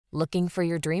Looking for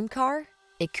your dream car?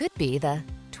 It could be the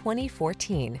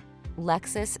 2014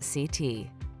 Lexus CT.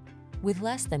 With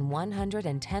less than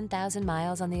 110,000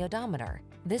 miles on the odometer,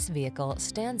 this vehicle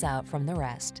stands out from the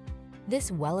rest.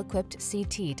 This well-equipped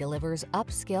CT delivers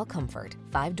upscale comfort,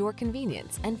 5-door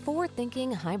convenience, and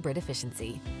forward-thinking hybrid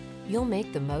efficiency. You'll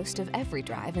make the most of every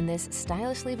drive in this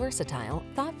stylishly versatile,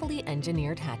 thoughtfully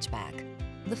engineered hatchback.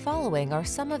 The following are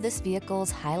some of this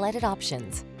vehicle's highlighted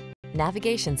options: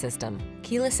 navigation system,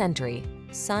 keyless entry,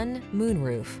 sun,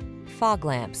 moonroof, fog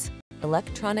lamps,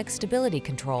 electronic stability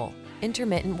control,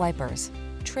 intermittent wipers,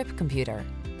 trip computer,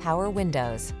 power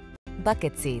windows,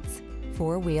 bucket seats,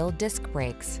 4-wheel disc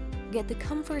brakes. Get the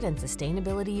comfort and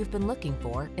sustainability you've been looking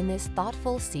for in this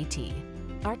thoughtful CT.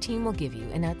 Our team will give you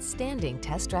an outstanding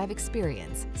test drive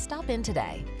experience. Stop in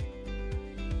today.